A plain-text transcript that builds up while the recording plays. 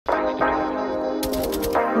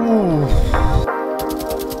Ooh.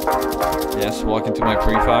 Yes, walk into my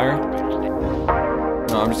pre-fire.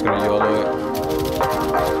 No, I'm just gonna YOLO it.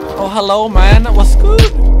 Oh, hello, man. What's good?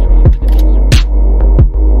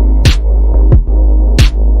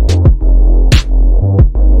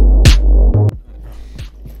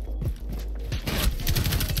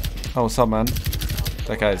 Oh, what's up, man?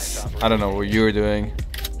 That guy's... I don't know what you were doing.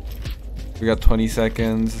 We got 20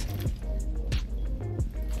 seconds.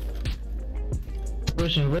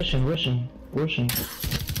 Russian.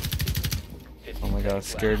 Oh my god, it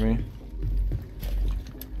scared me.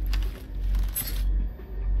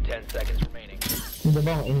 10 seconds remaining. In the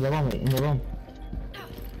bomb.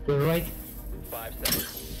 To the right. 5 seconds.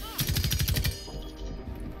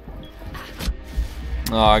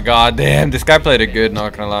 Oh god damn, this guy played it good,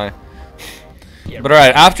 not gonna lie. But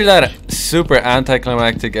alright, after that super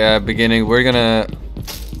anticlimactic beginning, I'm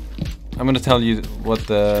gonna tell you what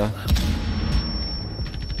the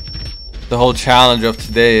whole challenge of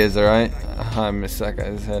today is, alright? I missed that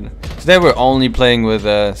guy's head. Today we're only playing with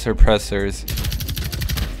suppressors.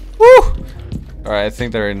 Woo! Alright, I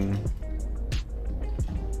think they're in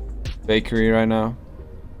bakery right now.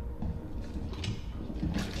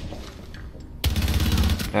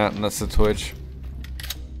 Yeah, and that's the Twitch.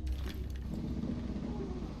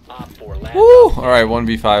 Woo! Alright,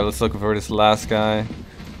 1v5. Let's look for this last guy.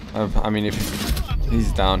 I mean, if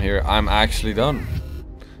he's down here, I'm actually done.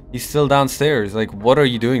 He's still downstairs. Like, what are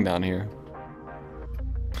you doing down here?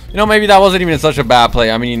 You know, maybe that wasn't even such a bad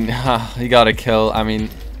play. I mean, he got a kill. I mean,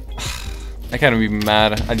 I can't be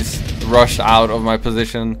mad. I just rushed out of my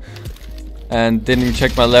position and didn't even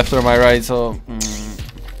check my left or my right, so...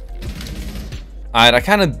 Alright, I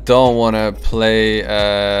kind of don't want to play,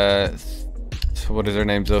 what is her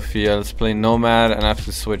name, Zofia. Let's play Nomad, and I have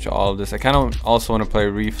to switch all of this. I kind of also want to play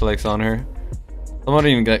Reflex on her. Someone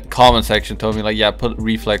in the comment section told me, like, yeah, put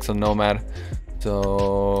Reflex on Nomad.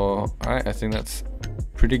 So, alright, I think that's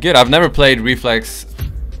pretty good. I've never played Reflex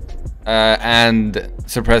and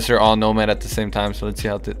Suppressor on Nomad at the same time, so let's see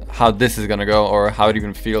how this is going to go, or how it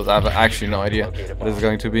even feels. I have actually no idea what it's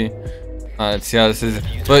going to be. Let's see how this is.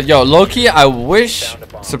 But yo, low-key, I wish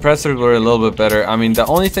suppressors were a little bit better. I mean, the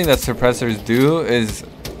only thing that suppressors do is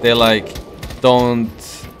they like don't,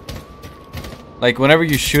 like, whenever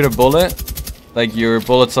you shoot a bullet, like, your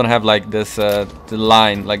bullets don't have like this the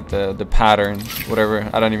line, like the pattern, whatever.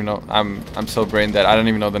 I don't even know. I'm so brain dead. I don't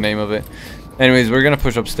even know the name of it. Anyways, we're gonna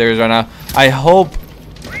push upstairs right now. I hope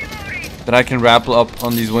that I can rappel up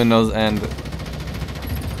on these windows and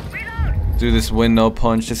do this window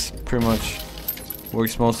punch. This pretty much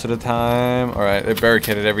works most of the time. Alright, they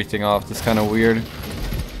barricaded everything off. That's kind of weird.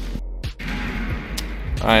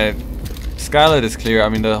 Alright, skylight is clear. I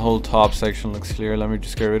mean, the whole top section looks clear. Let me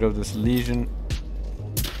just get rid of this lesion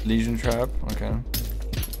trap. Okay,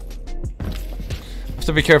 have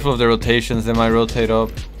to be careful of the rotations. They might rotate up,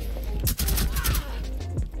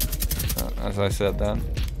 as I said that.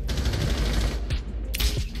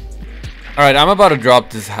 Alright, I'm about to drop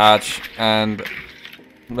this hatch, and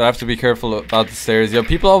I have to be careful about the stairs. Yo,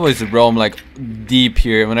 people always roam like deep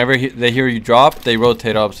here. Whenever they hear you drop, they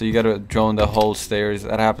rotate up, so you gotta drone the whole stairs.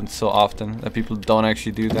 That happens so often that people don't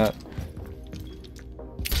actually do that.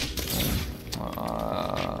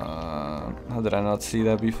 How did I not see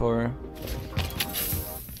that before?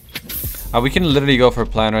 We can literally go for a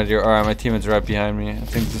plan right here. Alright, my teammate's right behind me. I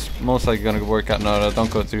think this is most likely gonna work out. No, don't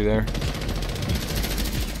go through there.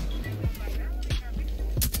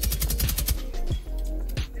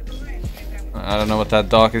 I don't know what that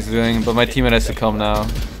dock is doing, but my teammate has to come now.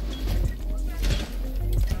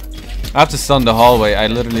 I have to stun the hallway. I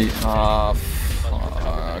literally... Oh,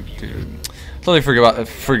 fuck, dude. Totally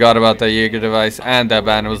forgot about that Jaeger device, and that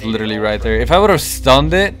banner was literally right there. If I would have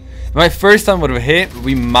stunned it, if my first time would have hit,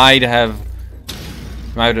 we might have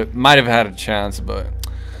had a chance, but...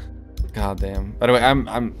 God damn. By the way, I'm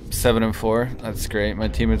 7-4. That's great. My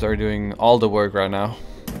teammates are doing all the work right now.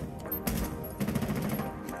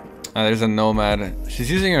 There's a Nomad. She's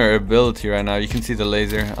using her ability right now. You can see the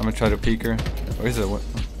laser. I'm gonna try to peek her. Where is it?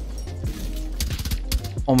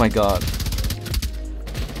 Oh my god.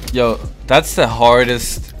 Yo, that's the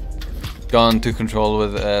hardest gun to control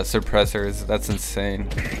with suppressors. That's insane.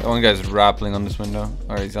 The one guy's rappelling on this window.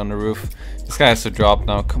 Alright, he's on the roof. This guy has to drop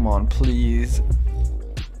now. Come on, please.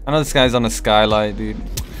 I know this guy's on the skylight, dude.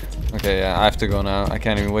 Okay, yeah, I have to go now. I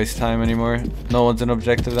can't even waste time anymore. No one's an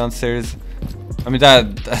objective downstairs. I mean, that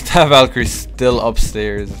Valkyrie's still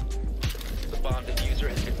upstairs.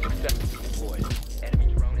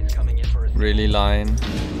 Really lying.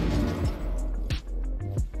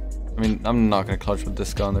 I mean, I'm not gonna clutch with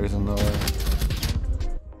this gun. There's no way.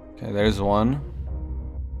 Okay, there's one.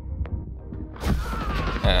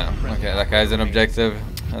 Okay, that guy's an objective.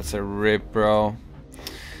 That's a rip, bro.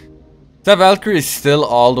 That Valkyrie is still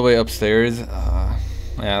all the way upstairs. Yeah,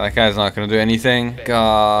 that guy's not gonna do anything.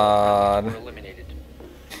 God.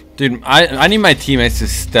 Dude, I need my teammates to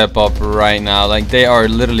step up right now. Like, they are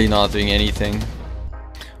literally not doing anything.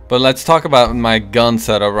 But let's talk about my gun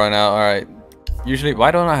setup right now. Alright. Usually,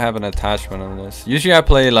 why don't I have an attachment on this? Usually I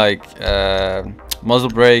play like muzzle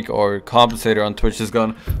brake or compensator on Twitch's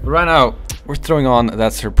gun. But right now, we're throwing on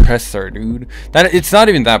that suppressor, dude. It's not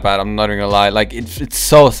even that bad, I'm not even gonna lie. Like, it's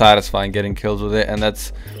so satisfying getting kills with it, and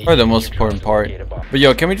that's probably the most important part. But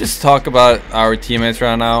yo, can we just talk about our teammates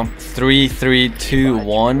right now? 3, 3, 2,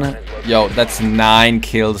 1. Yo, that's 9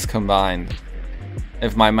 kills combined.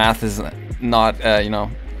 If my math is not, you know,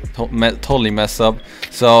 totally messed up.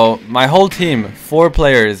 So my whole team, 4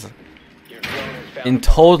 players in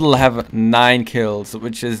total, have 9 kills,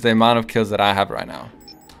 which is the amount of kills that I have right now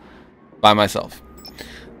by myself.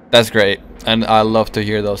 That's great, and I love to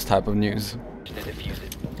hear those type of news.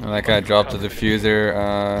 And that guy dropped the diffuser.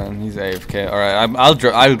 He's AFK. All right, I'll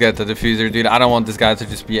get the diffuser, dude. I don't want this guy to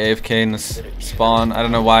just be AFK in the spawn. I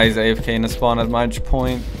don't know why he's AFK in the spawn at my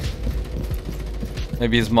point.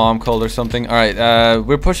 Maybe his mom called or something. All right,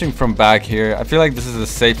 we're pushing from back here. I feel like this is the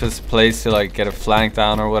safest place to like get a flank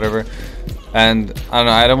down or whatever. And I don't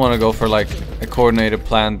know. I don't want to go for like a coordinated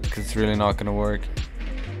plan because it's really not gonna work.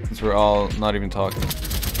 Since we're all not even talking.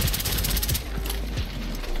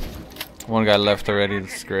 One guy left already.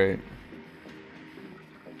 That's great.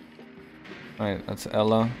 All right, that's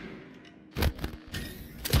Ella.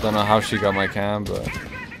 Don't know how she got my cam, but.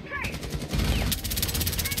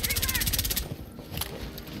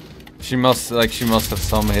 She must have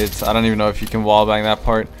some hits. I don't even know if you can wallbang that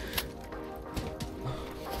part.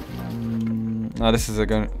 No, this is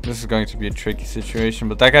going to be a tricky situation.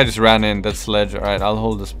 But that guy just ran in. That sledge. All right, I'll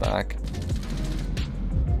hold this back.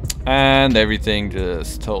 And everything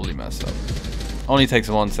just totally messed up. Only takes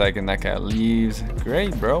 1 second. That guy leaves.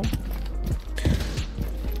 Great, bro.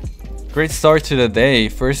 Great start to the day.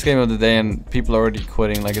 First game of the day, and people are already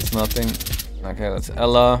quitting like it's nothing. Okay, that's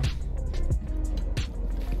Ella.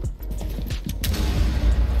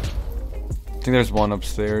 I think there's one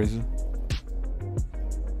upstairs.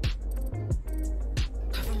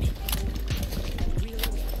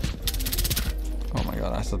 Oh my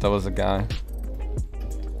god, I thought that was a guy.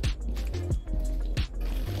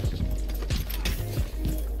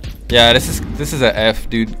 Yeah, this is a F,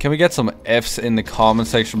 dude. Can we get some Fs in the comment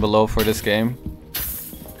section below for this game?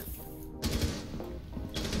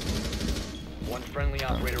 One friendly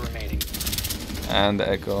operator remaining. And the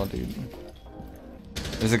echo, dude.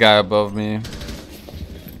 There's a guy above me.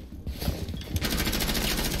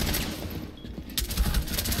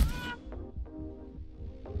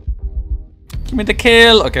 Give me the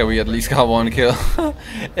kill. Okay, we at least got 1 kill.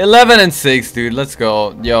 11 and 6, dude. Let's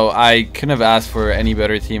go. Yo, I couldn't have asked for any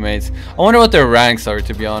better teammates. I wonder what their ranks are,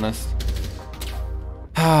 to be honest.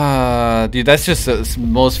 Dude, that's just the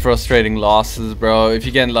most frustrating losses, bro. If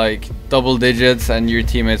you get like double digits and your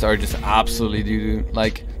teammates are just absolutely doo-doo.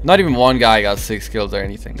 Like, not even one guy got 6 kills or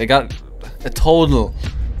anything. They got a total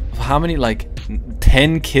of how many? Like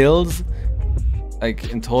 10 kills?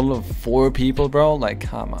 Like in total of 4 people, bro? Like,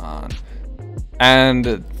 come on.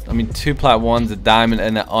 And I mean, 2 plat 1s, a diamond,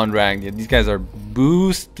 and an unranked. Yeah, these guys are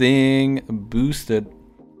boosted.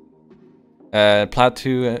 Plat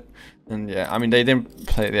 2, and yeah, I mean, they didn't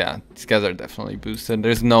play. Yeah, these guys are definitely boosted.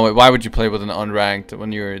 There's no way. Why would you play with an unranked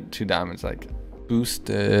when you're 2 diamonds? Like,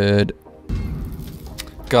 boosted.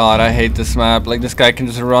 God, I hate this map. Like, this guy can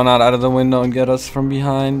just run out of the window and get us from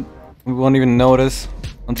behind. We won't even notice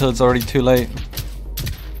until it's already too late.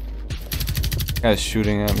 This guy's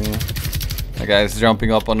shooting at me. That guy's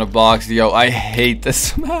jumping up on the box. Yo, I hate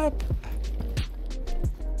this map.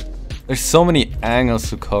 There's so many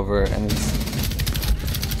angles to cover, and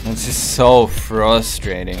it's just so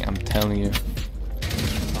frustrating. I'm telling you.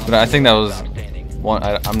 But I think that was one.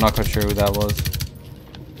 I'm not quite sure who that was.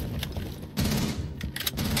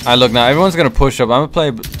 Alright, look, now everyone's gonna push up. I'm gonna play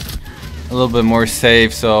a little bit more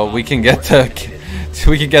safe so we can get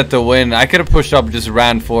the win. I could have pushed up and just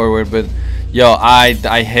ran forward, but yo, I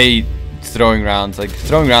hate throwing rounds. Like,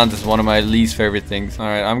 throwing rounds is one of my least favorite things.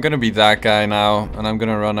 Alright, I'm gonna be that guy now, and I'm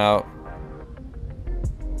gonna run out.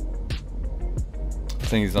 I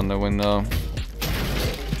think he's on the window.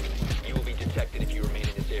 You will be detected if you remain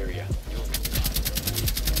in this area.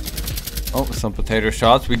 Oh, some potato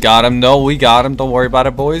shots. We got him. No, we got him. Don't worry about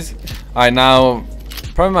it, boys. Alright, now,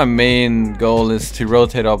 probably my main goal is to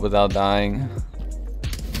rotate up without dying.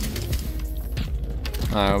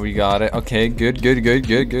 Alright, we got it. Okay, good.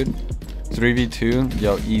 3v2.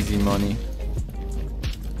 Yo, easy money.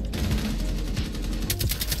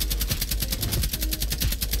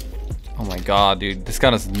 god, dude. This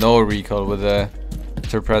gun has no recoil with the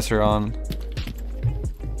suppressor on.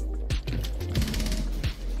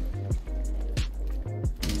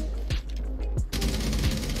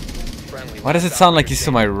 Why does it sound like he's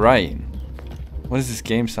to my right? What does this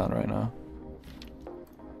game sound right now?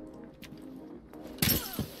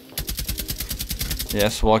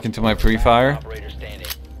 Yes, walk into my pre-fire.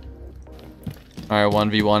 Alright,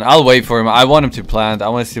 1v1. I'll wait for him. I want him to plant. I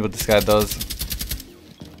want to see what this guy does.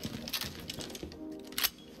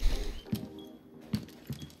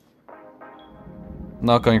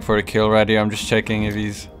 Not going for the kill right here. I'm just checking if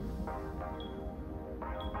he's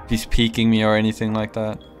peeking me or anything like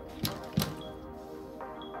that.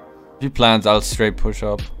 If he plans, I'll straight push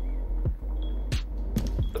up.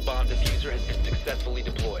 The bomb diffuser has been successfully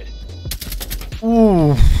deployed.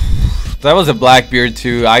 Ooh, that was a Blackbeard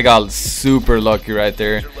too. I got super lucky right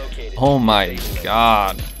there. Oh my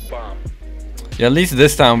god. Yeah, at least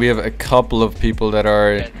this time we have a couple of people that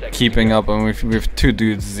are keeping up, and we have 2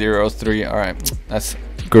 dudes, 0, 3. All right, that's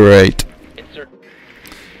great.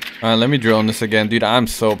 All right, let me drone this again, dude. I'm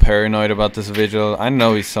so paranoid about this vigil. I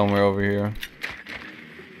know he's somewhere over here.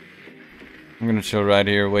 I'm gonna chill right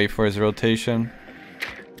here, wait for his rotation.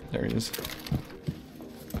 There he is.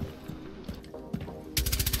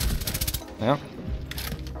 Yeah.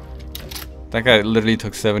 That guy literally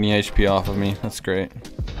took 70 HP off of me. That's great.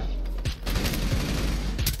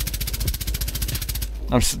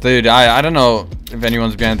 Dude, I don't know if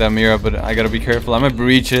anyone's behind that mirror, but I gotta be careful. I'm gonna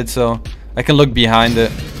breach it so I can look behind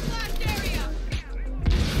it.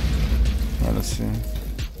 Alright, let's see.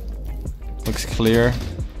 Looks clear.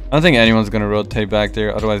 I don't think anyone's gonna rotate back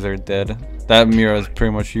there, otherwise they're dead. That mirror is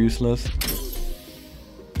pretty much useless.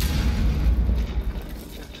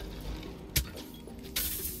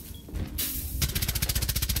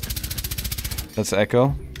 That's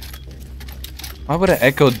Echo. Why would an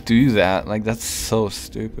Echo do that? Like, that's so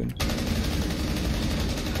stupid.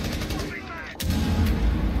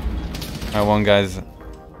 Alright, one guy's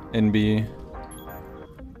in B.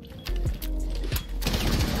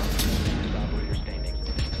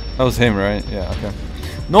 That was him, right? Yeah, okay.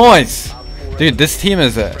 Nice! Dude, this team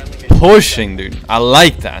is pushing, dude. I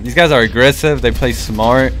like that. These guys are aggressive. They play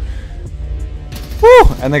smart. Woo!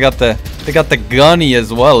 And they got the gunny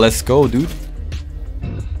as well. Let's go, dude.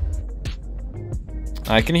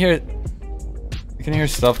 I can hear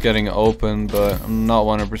stuff getting open, but I'm not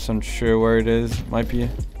 100% sure where it is. Might be. I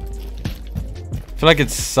feel like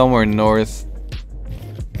it's somewhere north.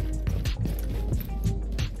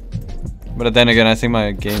 But then again, I think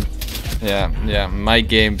my game, yeah, my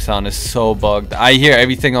game sound is so bugged. I hear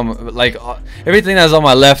everything on, like, everything that's on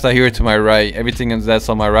my left, I hear it to my right. Everything that's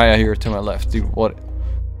on my right, I hear it to my left. Dude, what?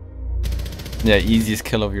 Yeah, easiest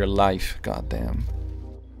kill of your life. God damn.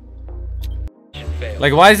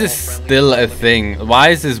 Like, why is this still a thing? Why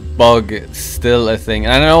is this bug still a thing?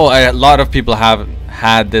 And I know a lot of people have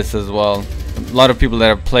had this as well. A lot of people that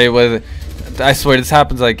have played with it. I swear this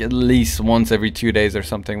happens like at least once every 2 days or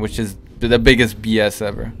something, which is the biggest BS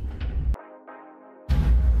ever.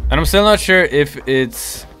 And I'm still not sure if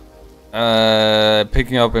it's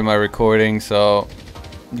picking up in my recording, so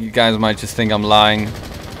you guys might just think I'm lying.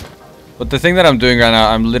 But the thing that I'm doing right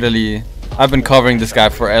now, I've been covering this guy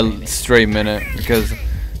for a straight minute because, you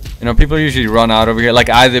know, people usually run out over here like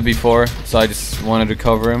I did before, so I just wanted to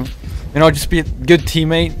cover him. You know, just be a good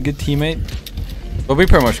teammate. But we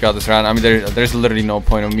pretty much got this round. I mean, there's literally no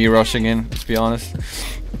point of me rushing in, let's be honest.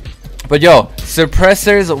 But yo,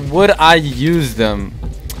 suppressors, would I use them?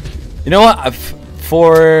 You know what?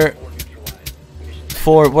 For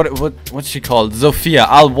what's she called? Zofia.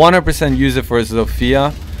 I'll 100% use it for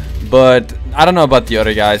Zofia. But I don't know about the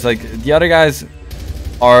other guys. Like, the other guys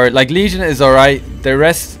are like, Legion is alright. The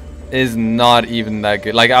rest is not even that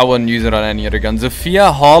good. Like, I wouldn't use it on any other gun.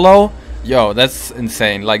 Zofia Hollow, yo, that's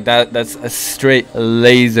insane. Like, that's a straight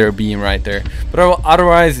laser beam right there. But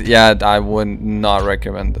otherwise, yeah, I would not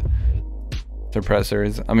recommend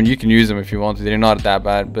suppressors. I mean, you can use them if you want to. They're not that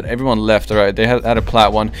bad. But everyone left, alright. They had a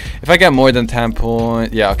plat one. If I get more than 10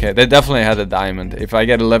 points, yeah, okay. They definitely had a diamond. If I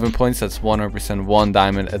get 11 points, that's 100% 1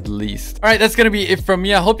 diamond at least. Alright, that's gonna be it from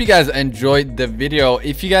me. I hope you guys enjoyed the video.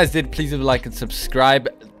 If you guys did, please leave a like and subscribe.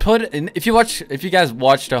 Put in, if you guys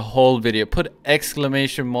watched the whole video, put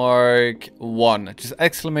 !1, just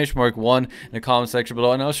 !1 in the comment section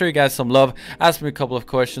below, and I'll show you guys some love. Ask me a couple of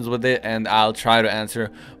questions with it, and I'll try to answer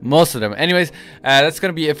most of them. Anyways, that's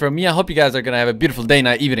gonna be it from me. I hope you guys are gonna have a beautiful day,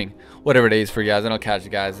 night, evening, whatever it is for you guys, and I'll catch you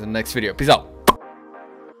guys in the next video. Peace out.